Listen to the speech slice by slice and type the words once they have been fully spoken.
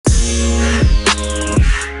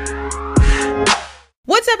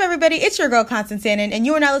up, everybody? It's your girl, Constance Sannon, and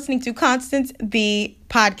you are now listening to Constance, the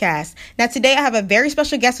podcast. Now, today I have a very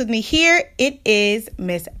special guest with me here. It is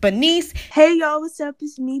Miss Benice. Hey, y'all. What's up?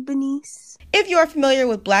 It's me, Benice. If you are familiar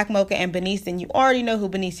with Black Mocha and Benice, then you already know who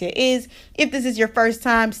Benicia is. If this is your first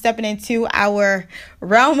time stepping into our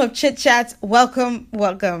realm of chit-chats, welcome.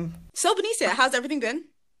 So, Benicia, how's everything been?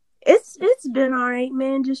 It's been all right,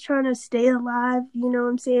 man. Just trying to stay alive, you know what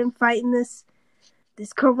I'm saying? Fighting this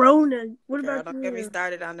corona. What Girl, about don't you? get me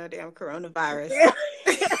started on no damn coronavirus.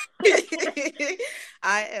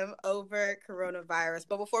 I am over coronavirus.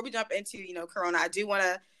 But before we jump into, corona, I do want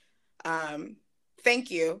to thank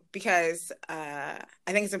you because I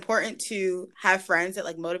think it's important to have friends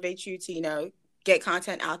that motivate you to, get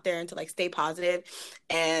content out there and to stay positive.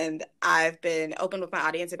 And I've been open with my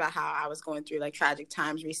audience about how I was going through tragic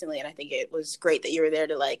times recently. And I think it was great that you were there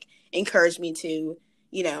to encourage me to,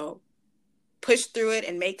 push through it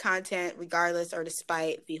and make content regardless or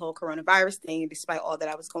despite the whole coronavirus thing and despite all that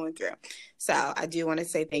I was going through. So I do want to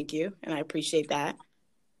say thank you and I appreciate that.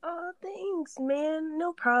 Oh, thanks, man.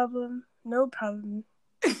 No problem.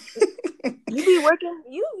 You be working.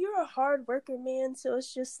 You're a hard worker, man. So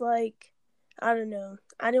it's just I don't know.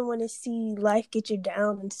 I didn't want to see life get you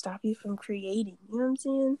down and stop you from creating. You know what I'm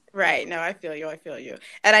saying? Right. No, I feel you.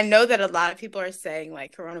 And I know that a lot of people are saying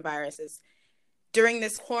coronavirus is during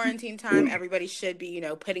this quarantine time, everybody should be,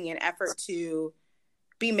 putting in effort to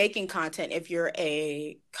be making content if you're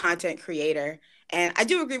a content creator. And I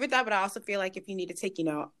do agree with that, but I also feel like if you need to take,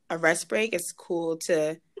 a rest break, it's cool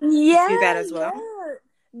to do that as well. Yeah.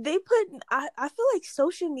 They put, I feel like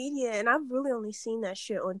social media, and I've really only seen that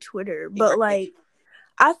shit on Twitter, but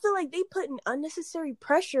I feel like they put an unnecessary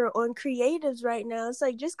pressure on creatives right now. It's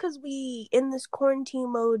just because we in this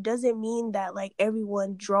quarantine mode doesn't mean that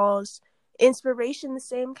everyone draws inspiration the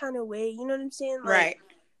same kind of way. You know what I'm saying? Right.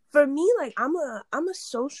 For me, I'm a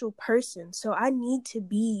social person, so I need to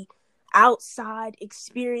be outside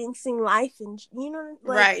experiencing life, and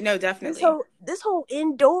right. No, definitely. This whole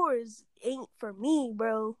indoors ain't for me,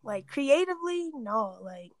 bro. Creatively, no.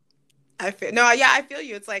 I feel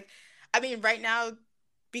you. It's right now,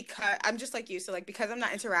 because I'm just like you, so because I'm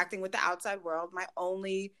not interacting with the outside world, my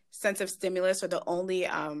only sense of stimulus or the only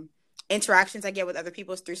interactions I get with other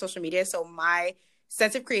people is through social media. So my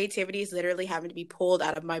sense of creativity is literally having to be pulled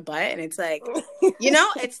out of my butt, and it's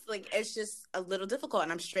it's just a little difficult,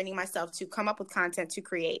 and I'm straining myself to come up with content to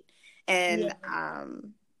create. And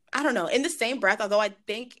I don't know, in the same breath, although I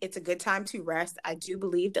think it's a good time to rest, I do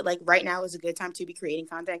believe that right now is a good time to be creating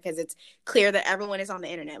content because it's clear that everyone is on the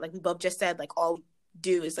internet. We both just said, all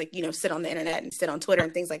do is sit on the internet and sit on Twitter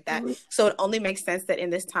and things like that. So it only makes sense that in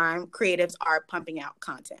this time creatives are pumping out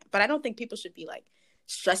content, but I don't think people should be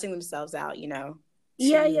stressing themselves out,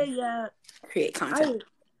 Yeah. create content.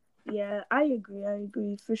 I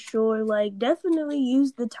agree for sure. Definitely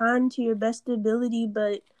use the time to your best ability,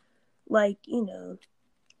 but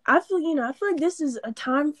I feel like this is a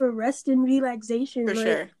time for rest and relaxation. For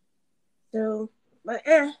sure. So, but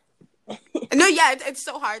No, yeah, it's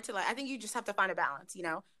so hard to I think you just have to find a balance,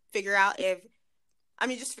 figure out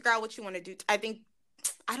just figure out what you want to do. I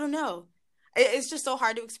don't know. It's just so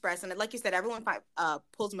hard to express. And like you said, everyone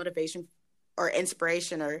pulls motivation or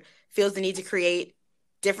inspiration or feels the need to create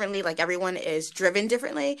differently. Everyone is driven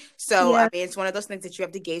differently. So, yeah. It's one of those things that you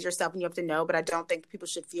have to gauge yourself and you have to know, but I don't think people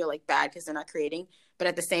should feel bad because they're not creating. But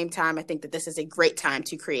at the same time, I think that this is a great time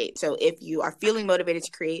to create. So if you are feeling motivated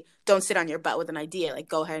to create, don't sit on your butt with an idea.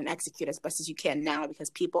 Go ahead and execute as best as you can now because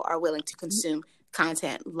people are willing to consume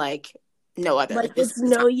content like no other.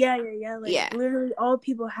 Literally all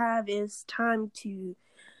people have is time to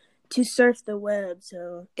surf the web.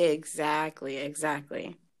 So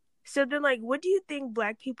Exactly. So then, what do you think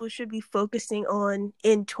Black people should be focusing on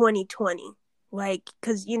in 2020?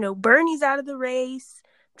 Because, Bernie's out of the race.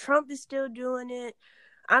 Trump is still doing it.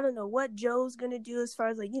 I don't know what Joe's going to do as far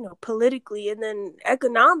as, politically. And then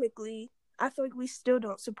economically, I feel like we still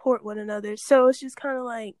don't support one another. So it's just kind of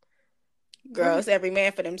girls, every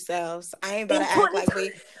man for themselves. I ain't about to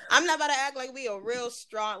act I'm not about to act like we a real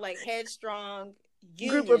strong, headstrong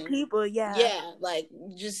union. Group of people, yeah,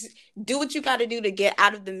 just do what you got to do to get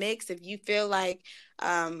out of the mix. If you feel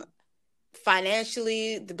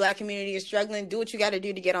financially the Black community is struggling, do what you got to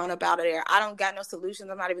do to get on up out of there. I don't got no solutions.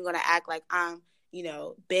 I'm not even going to act like I'm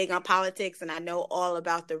big on politics and I know all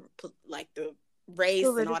about the race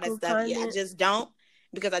political and all that stuff. Yeah, I just don't,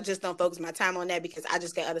 because I just don't focus my time on that because I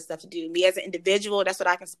just got other stuff to do. Me as an individual, that's what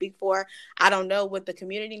I can speak for. I don't know what the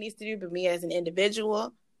community needs to do, but me as an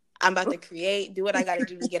individual, I'm about to create, do what I got to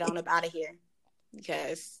do to get on up out of here,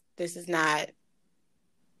 because this is not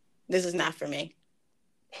for me.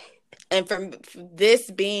 And from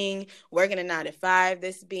this being working a 9 to 5,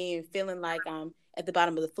 this being feeling like I'm at the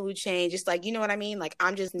bottom of the food chain, just like, you know what I mean? Like,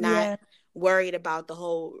 I'm just not worried about the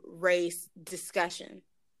whole race discussion.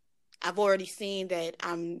 I've already seen that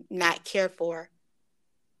I'm not cared for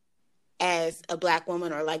as a Black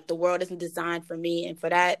woman, or like the world isn't designed for me. And for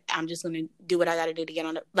that, I'm just going to do what I got to do to get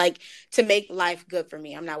on it, like to make life good for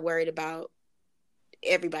me. I'm not worried about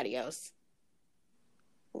everybody else.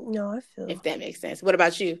 No, I feel. If that makes sense. What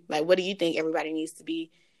about you? Like, what do you think everybody needs to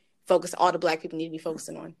be focused? All the Black people need to be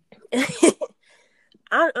focusing on.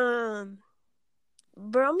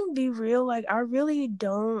 Bro, I'm gonna be real. Like, I really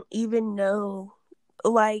don't even know.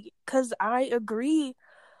 Like, cause I agree.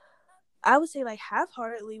 I would say like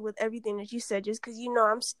half-heartedly with everything that you said, just because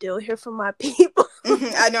I'm still here for my people.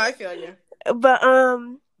 I know, I feel you.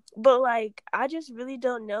 But like I just really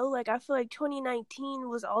don't know. Like, I feel like 2019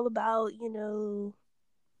 was all about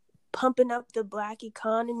pumping up the Black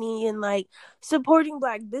economy and like supporting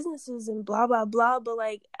Black businesses and blah blah blah. But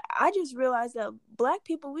like I just realized that Black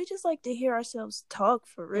people, we just like to hear ourselves talk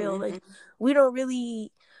for real. Mm-hmm. Like we don't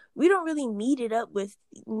really meet it up with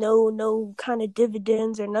no kind of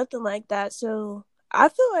dividends or nothing like that. So I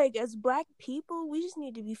feel like as Black people, we just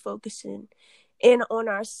need to be focusing in on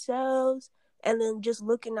ourselves and then just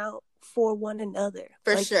looking out for one another.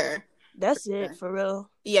 For sure. That's it, for real.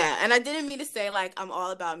 Yeah, and I didn't mean to say like I'm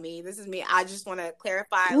all about me. This is me. I just want to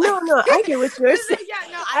clarify. No, I get what you're saying.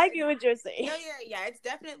 Yeah, no, I get what you're saying. No, yeah. It's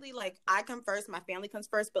definitely like I come first, my family comes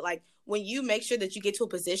first. But like when you make sure that you get to a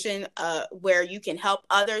position where you can help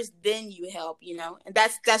others, then you help. And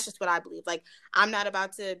that's just what I believe. Like I'm not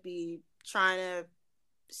about to be trying to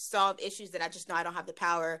solve issues that I just know I don't have the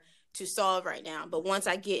power to solve right now. But once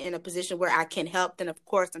I get in a position where I can help, then of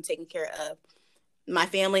course I'm taking care of my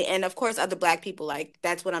family and of course other Black people. Like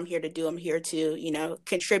that's what I'm here to do. I'm here to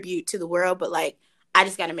contribute to the world, but like I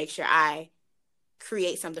just got to make sure I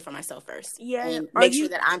create something for myself first. And make sure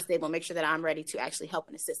that I'm stable, make sure that I'm ready to actually help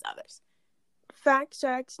and assist others. Facts.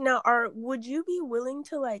 Now, would you be willing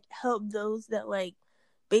to like help those that like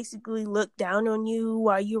basically look down on you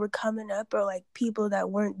while you were coming up, or like people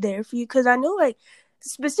that weren't there for you? Because I know like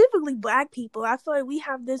specifically Black people, I feel like we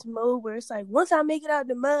have this mode where it's like once I make it out of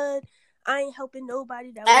the mud, I ain't helping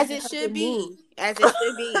nobody. As it should be.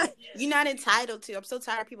 You're not entitled to. I'm so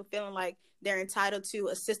tired of people feeling like they're entitled to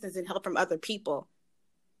assistance and help from other people.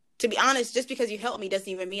 To be honest, just because you help me doesn't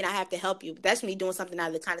even mean I have to help you. That's me doing something out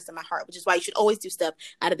of the kindness of my heart, which is why you should always do stuff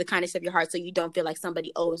out of the kindness of your heart so you don't feel like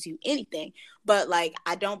somebody owes you anything. But like,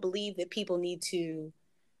 I don't believe that people need to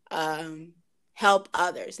help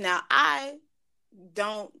others. Now, I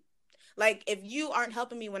don't. Like, if you aren't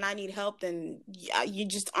helping me when I need help, then you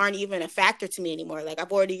just aren't even a factor to me anymore. Like,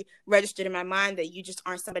 I've already registered in my mind that you just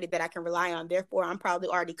aren't somebody that I can rely on. Therefore, I'm probably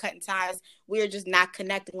already cutting ties. We're just not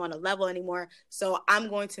connecting on a level anymore. So I'm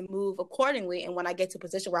going to move accordingly. And when I get to a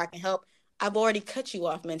position where I can help, I've already cut you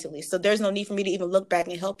off mentally. So there's no need for me to even look back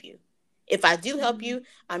and help you. If I do help you,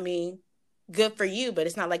 I mean, good for you. But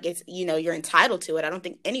it's not like it's, you're entitled to it. I don't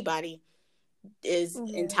think anybody is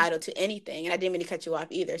entitled to anything, and I didn't mean to cut you off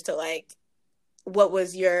either. So like,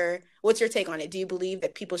 what's your take on it? Do you believe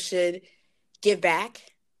that people should give back?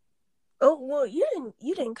 Oh well, you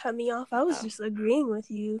didn't cut me off. I was just agreeing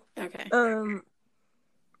with you. Okay.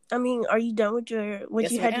 I mean, are you done with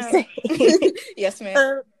what you had to say? Yes,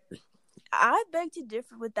 ma'am. I beg to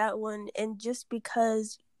differ with that one, and just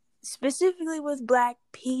because specifically with Black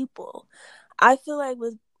people, I feel like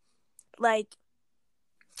with like,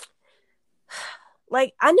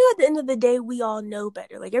 I know at the end of the day, we all know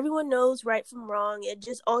better. Like, everyone knows right from wrong. It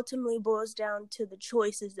just ultimately boils down to the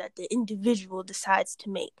choices that the individual decides to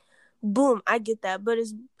make. Boom, I get that. But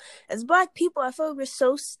as Black people, I feel like we're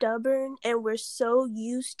so stubborn and we're so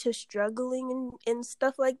used to struggling and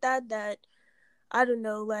stuff like that, I don't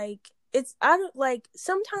know,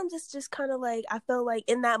 sometimes it's just kind of like, I felt like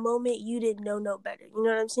in that moment, you didn't know no better. You know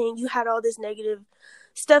what I'm saying? You had all this negative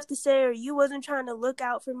stuff to say, or you wasn't trying to look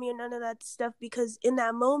out for me or none of that stuff, because in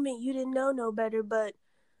that moment you didn't know no better. But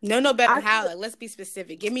no better how? Like, let's be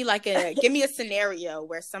specific. Give me a scenario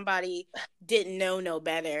where somebody didn't know no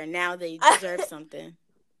better and now they deserve something.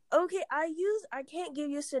 Okay, I can't give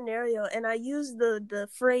you a scenario, and I use the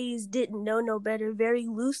phrase "didn't know no better" very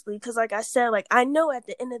loosely, because like I said, like I know at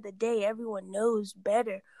the end of the day everyone knows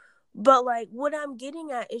better, but like what I'm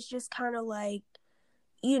getting at is just kind of like,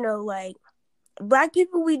 like Black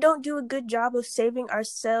people, we don't do a good job of saving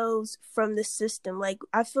ourselves from the system. Like,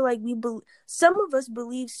 I feel like some of us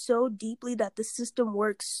believe so deeply that the system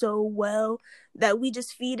works so well that we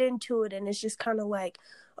just feed into it, and it's just kind of like,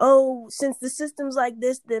 oh, since the system's like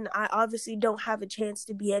this, then I obviously don't have a chance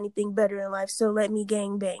to be anything better in life, so let me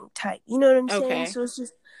gang bang type. You know what I'm saying? So it's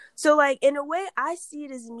just, so like, in a way, I see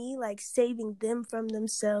it as me like saving them from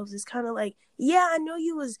themselves. It's kind of like, yeah, I know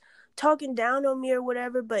you was talking down on me or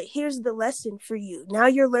whatever, but here's the lesson for you. Now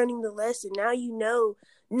you're learning the lesson. Now you know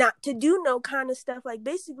not to do no kind of stuff. Like,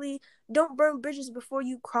 basically, don't burn bridges before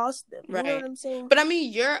you cross them. You know what I'm saying? But I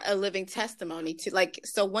mean, you're a living testimony to, like,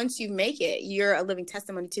 so once you make it, you're a living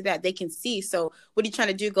testimony to that. They can see. So what are you trying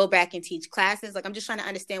to do? Go back and teach classes? Like, I'm just trying to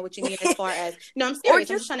understand what you mean as far as, no, I'm serious.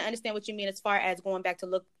 I'm just trying to understand what you mean as far as going back to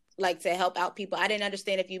look, like, to help out people. I didn't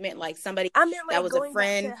understand if you meant like somebody that was a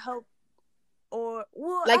friend. To help. Or,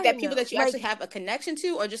 well, like that people that you actually have a connection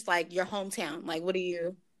to, or just like your hometown? Like, what do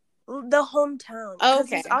you? The hometown. Oh,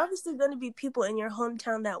 okay. There's obviously going to be people in your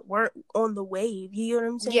hometown that weren't on the wave. You know what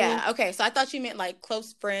I'm saying? Yeah. Okay. So I thought you meant like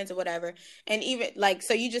close friends or whatever. And even like,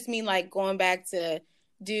 so you just mean like going back to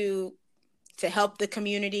help the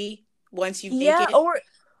community once you make it?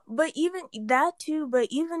 But even that too, but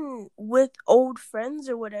even with old friends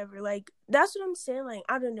or whatever, like, that's what I'm saying. Like,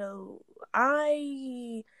 I don't know.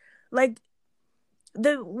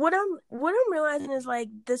 What I'm realizing is like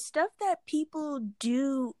the stuff that people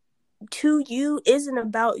do to you isn't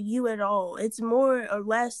about you at all. It's more or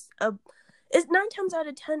less it's 9 times out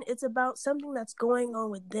of 10 it's about something that's going on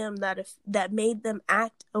with them that made them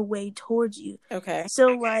act a way towards you. Okay. So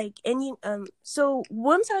like, and you so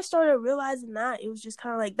once I started realizing that, it was just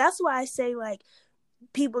kind of like, that's why I say like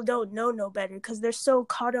people don't know no better, because they're so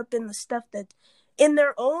caught up in the stuff that in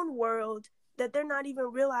their own world that they're not even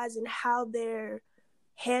realizing how they're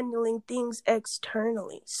handling things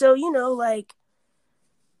externally. So, you know, like,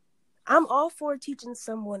 I'm all for teaching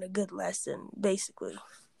someone a good lesson, basically.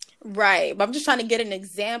 Right. But I'm just trying to get an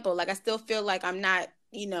example. Like, I still feel like I'm not,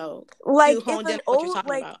 you know, like too honed in what you're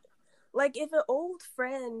talking about. Like, if an old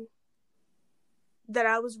friend that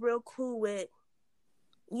I was real cool with,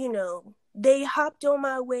 you know, they hopped on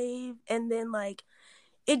my wave and then, like,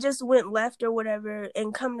 it just went left or whatever,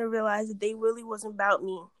 and come to realize that they really wasn't about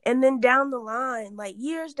me. And then down the line, like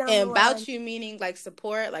years down the line. And about you meaning like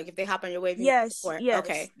support? Like if they hop on your wave, support? Yes.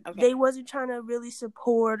 Okay. They wasn't trying to really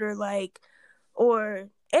support or like, or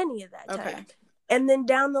any of that type. Okay. And then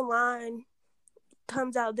down the line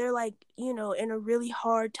comes out, they're like, you know, in a really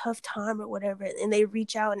hard, tough time or whatever, and they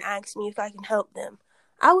reach out and ask me if I can help them.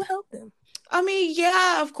 I would help them. I mean,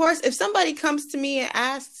 yeah, of course. If somebody comes to me and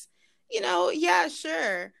asks, you know, yeah,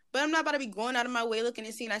 sure. But I'm not about to be going out of my way looking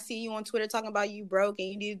and seeing. I see you on Twitter talking about you broke and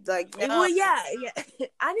you need like. No. Well, yeah.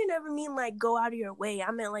 I didn't ever mean like go out of your way.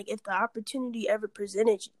 I meant like if the opportunity ever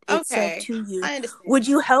presented itself to you, I understand. Would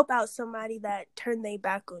you help out somebody that turned their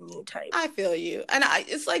back on you type? I feel you, and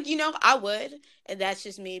it's like, you know, I would, and that's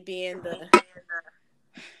just me being the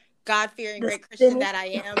God-fearing great Christian that I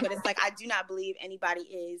am. But it's like, I do not believe anybody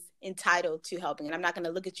is entitled to helping, and I'm not going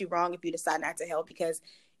to look at you wrong if you decide not to help, because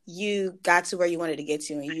you got to where you wanted to get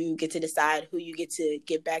to, and you get to decide who you get to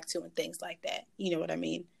get back to and things like that. You know what I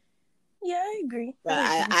mean? Yeah, I agree. But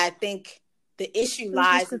I think the issue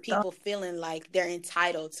lies in people feeling like they're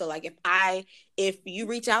entitled. So like if you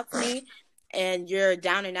reach out to me and you're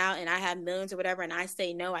down and out and I have millions or whatever, and I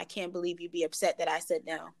say no, I can't believe you'd be upset that I said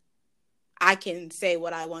no. I can say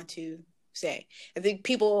what I want to say. I think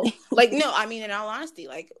people like, no, I mean, in all honesty,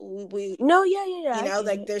 like we no, yeah. You know,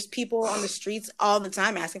 like there's people on the streets all the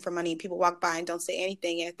time asking for money, and people walk by and don't say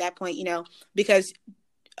anything. And at that point, you know, because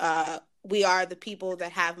we are the people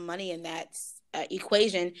that have money in that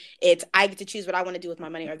equation, it's I get to choose what I want to do with my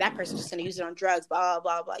money, or that person's just going to use it on drugs, blah,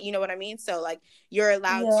 blah, blah. You know what I mean? So like you're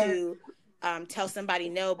allowed to tell somebody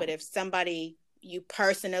no, but if somebody you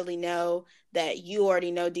personally know that you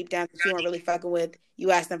already know deep down that you weren't really fucking with, you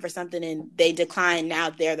ask them for something and they decline, now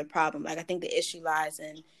they're the problem. Like I think the issue lies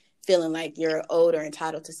in feeling like you're owed or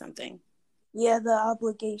entitled to something. Yeah, the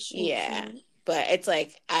obligation. Yeah. But it's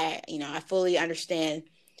like I fully understand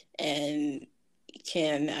and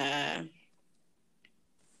can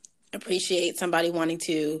appreciate somebody wanting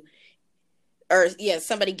to, or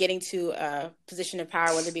somebody getting to a position of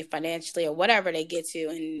power, whether it be financially or whatever they get to,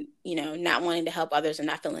 and, you know, not wanting to help others and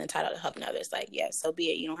not feeling entitled to helping others. Like, yeah, so be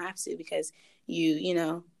it. You don't have to, because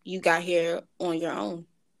you got here on your own,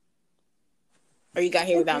 or you got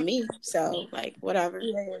here without me. So like, whatever.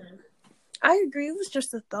 Yeah. I agree. It was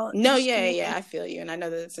just a thought. No, yeah, I feel you. And I know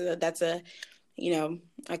that's a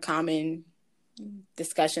common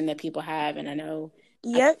discussion that people have. And I know.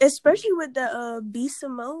 Yeah, especially with the B.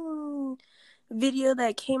 Simone video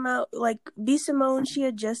that came out, like B Simone, she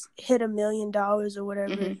had just hit $1 million or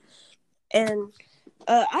whatever, Mm-hmm. and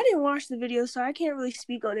I didn't watch the video, so I can't really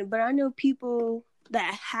speak on it. But I know people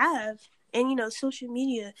that have, and you know, social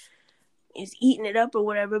media is eating it up or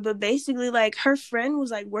whatever. But basically, like, her friend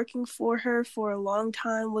was like working for her for a long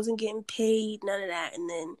time, wasn't getting paid, none of that, and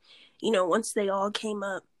then, you know, once they all came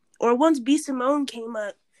up, or once B Simone came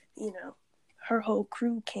up, you know, her whole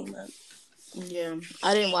crew came up. Yeah,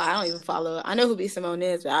 I don't even follow her. I know who B Simone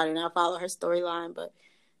is, but I do not follow her storyline. But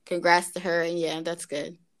congrats to her, and yeah, that's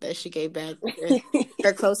good that she gave back to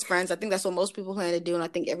her close friends. I think that's what most people plan to do, and I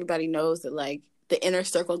think everybody knows that, like, the inner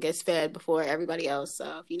circle gets fed before everybody else.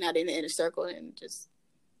 So if you're not in the inner circle, then just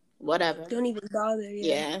whatever. Don't even bother.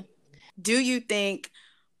 Yeah. Do you think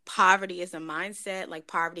poverty is a mindset, like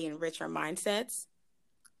poverty and rich are mindsets?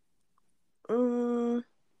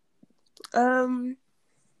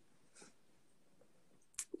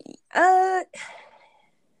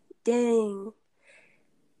 Dang.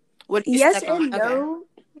 What do you yes step and on? no.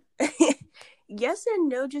 Yes and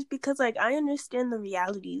no, just because, like, I understand the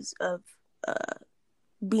realities of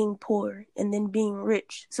being poor and then being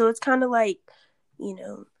rich. So it's kind of like, you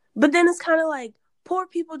know, but then it's kind of like poor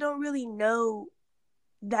people don't really know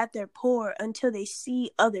that they're poor until they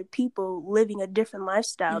see other people living a different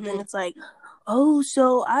lifestyle. Mm-hmm. Then it's like, oh,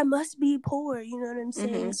 so I must be poor. You know what I'm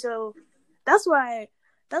saying? Mm-hmm. So that's why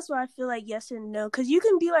I feel like yes and no, because you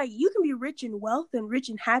can be rich in wealth and rich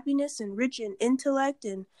in happiness and rich in intellect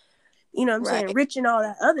and, you know what I'm saying, rich in all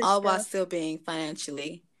that other all stuff. while still being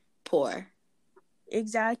financially poor.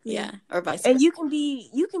 Exactly. Yeah, or vice and versa. you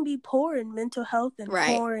can be poor in mental health and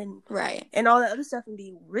poor and and all that other stuff and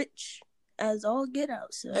be rich as all get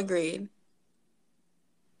out. So agreed.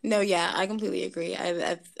 No, yeah, I completely agree.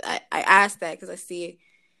 I asked that because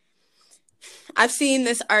I've seen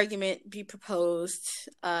this argument be proposed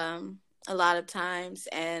a lot of times,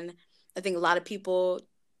 and I think a lot of people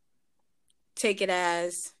take it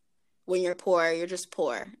as when you're poor, you're just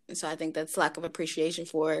poor, and so I think that's lack of appreciation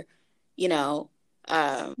for, you know,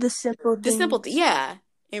 the simple things. Yeah,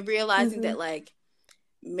 and realizing that, like,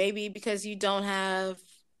 maybe because you don't have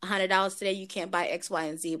 $100 today, you can't buy X, Y,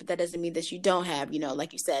 and Z, but that doesn't mean that you don't have, you know,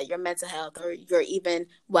 like you said, your mental health or your even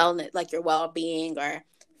wellness, like your well-being or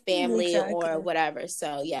family or whatever.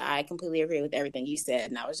 So yeah, I completely agree with everything you said,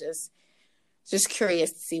 and I was just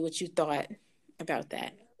curious to see what you thought about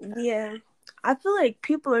that. Yeah, I feel like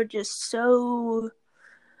people are just so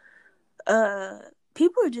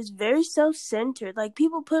people are just very self-centered. Like,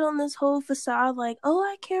 people put on this whole facade like, oh,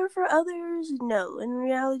 I care for others. No, in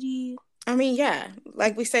reality, I mean, yeah,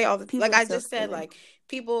 like we say all the like I just said, like,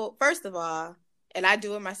 people, first of all, and I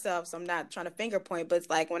do it myself, so I'm not trying to finger point, but it's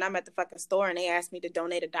like when I'm at the fucking store and they ask me to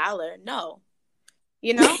donate $1, no,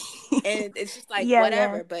 you know, and it's just like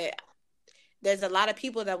whatever. Yeah. But there's a lot of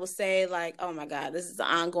people that will say, like, oh my God, this is an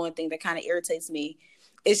ongoing thing that kind of irritates me.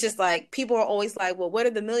 It's just like people are always like, well, what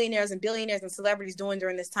are the millionaires and billionaires and celebrities doing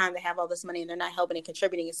during this time? They have all this money and they're not helping and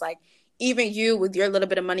contributing. It's like, even you with your little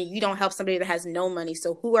bit of money, you don't help somebody that has no money.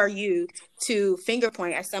 So who are you to finger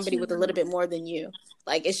point at somebody with a little bit more than you?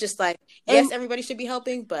 Like, it's just like, yes, everybody should be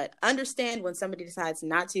helping, but understand when somebody decides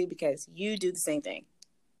not to, because you do the same thing.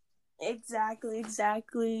 Exactly.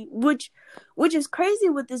 Which is crazy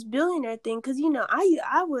with this billionaire thing, because, you know, I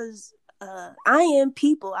am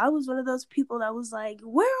people. I was one of those people that was like,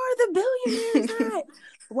 where are the billionaires at?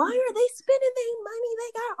 Why are they spending their money?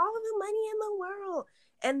 They got all the money in the world.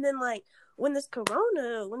 And then, like, when this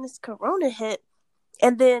corona hit,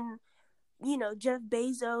 and then, you know, Jeff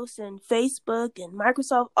Bezos and Facebook and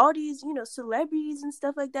Microsoft, all these, you know, celebrities and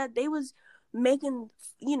stuff like that, they was making,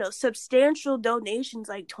 you know, substantial donations,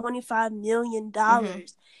 like $25 million.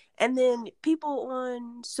 And then people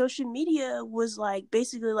on social media was like,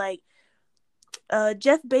 basically like,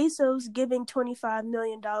 Jeff Bezos giving $25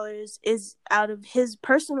 million is out of his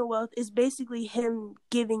personal wealth, is basically him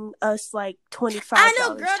giving us like $25. I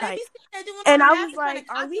know, girl. They be doing, and I was like,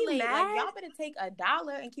 are we mad? Like, y'all better take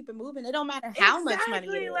 $1 and keep it moving. It don't matter how much money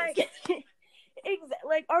it is. Like,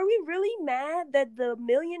 like, are we really mad that the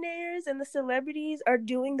millionaires and the celebrities are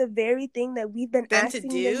doing the very thing that we've been asking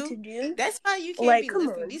them to do? That's why you can't, like, be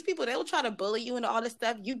listening. These people, they will try to bully you into all this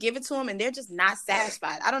stuff. You give it to them and they're just not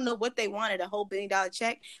satisfied. I don't know what they wanted, a whole $1 billion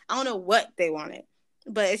check. I don't know what they wanted.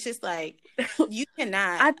 But it's just like, you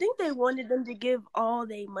cannot. I think they wanted them to give all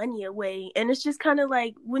their money away. And it's just kind of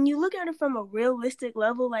like, when you look at it from a realistic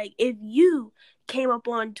level, like, if you came up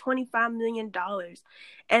on $25 million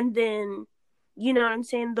and then, you know what I'm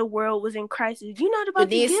saying, the world was in crisis, you're not about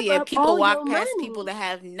to give up people all walk your past money. People that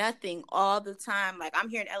have nothing all the time. Like, I'm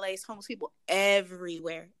here in LA, it's homeless people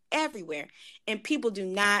everywhere. everywhere. And people do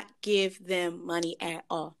not give them money at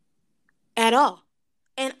all. At all.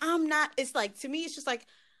 And I'm not, it's like, to me, it's just like,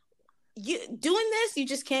 you doing this, you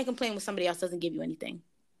just can't complain when somebody else doesn't give you anything.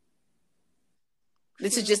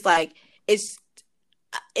 This is just like,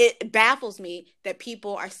 it baffles me that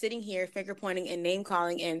people are sitting here finger pointing and name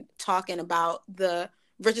calling and talking about the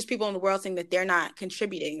richest people in the world, saying that they're not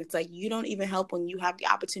contributing. It's like, you don't even help when you have the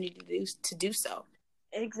opportunity to do so.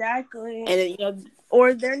 Exactly. And you know,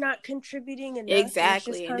 or they're not contributing enough.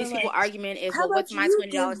 Exactly. And these people's argument is, well, what's my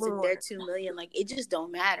 $20 to their $2 million? Like, it just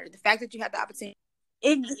don't matter. The fact that you had the opportunity,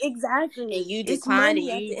 exactly, and you declined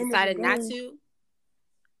and you decided not to.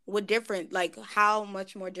 What different? Like, how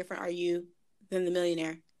much more different are you than the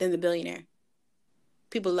millionaire, than the billionaire?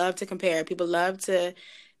 People love to compare. People love to.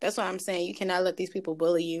 That's what I'm saying. You cannot let these people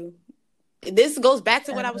bully you. This goes back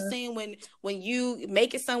to what I was saying, when you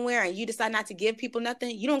make it somewhere and you decide not to give people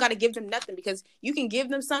nothing, you don't got to give them nothing, because you can give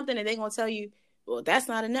them something and they're going to tell you, well, that's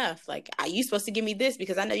not enough. Like, are you supposed to give me this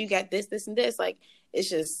because I know you got this, this, and this? Like, it's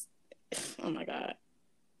just, oh my God.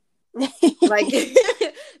 Like,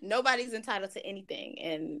 nobody's entitled to anything.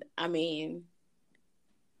 And I mean,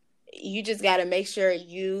 you just got to make sure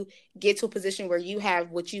you get to a position where you have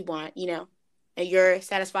what you want, you know, and you're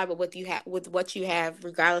satisfied with what you have,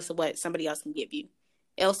 regardless of what somebody else can give you.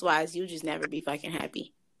 Elsewise, you'll just never be fucking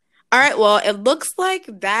happy. All right, well, it looks like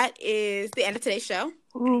that is the end of today's show.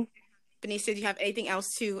 Benicia, do you have anything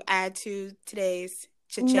else to add to today's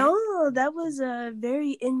chit-chat? No, that was a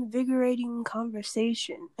very invigorating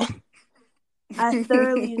conversation. I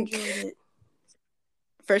thoroughly enjoyed it.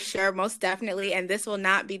 For sure, most definitely. And this will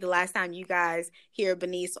not be the last time you guys hear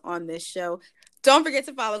Benice on this show. Don't forget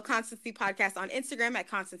to follow Constancy Podcast on Instagram at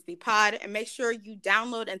Constancy Pod, and make sure you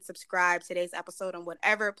download and subscribe today's episode on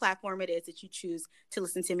whatever platform it is that you choose to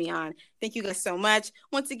listen to me on. Thank you guys so much.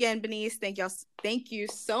 Once again, Benice, thank you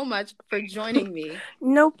so much for joining me.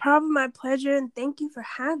 No problem, my pleasure, and thank you for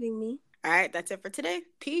having me. All right, that's it for today.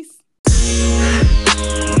 Peace.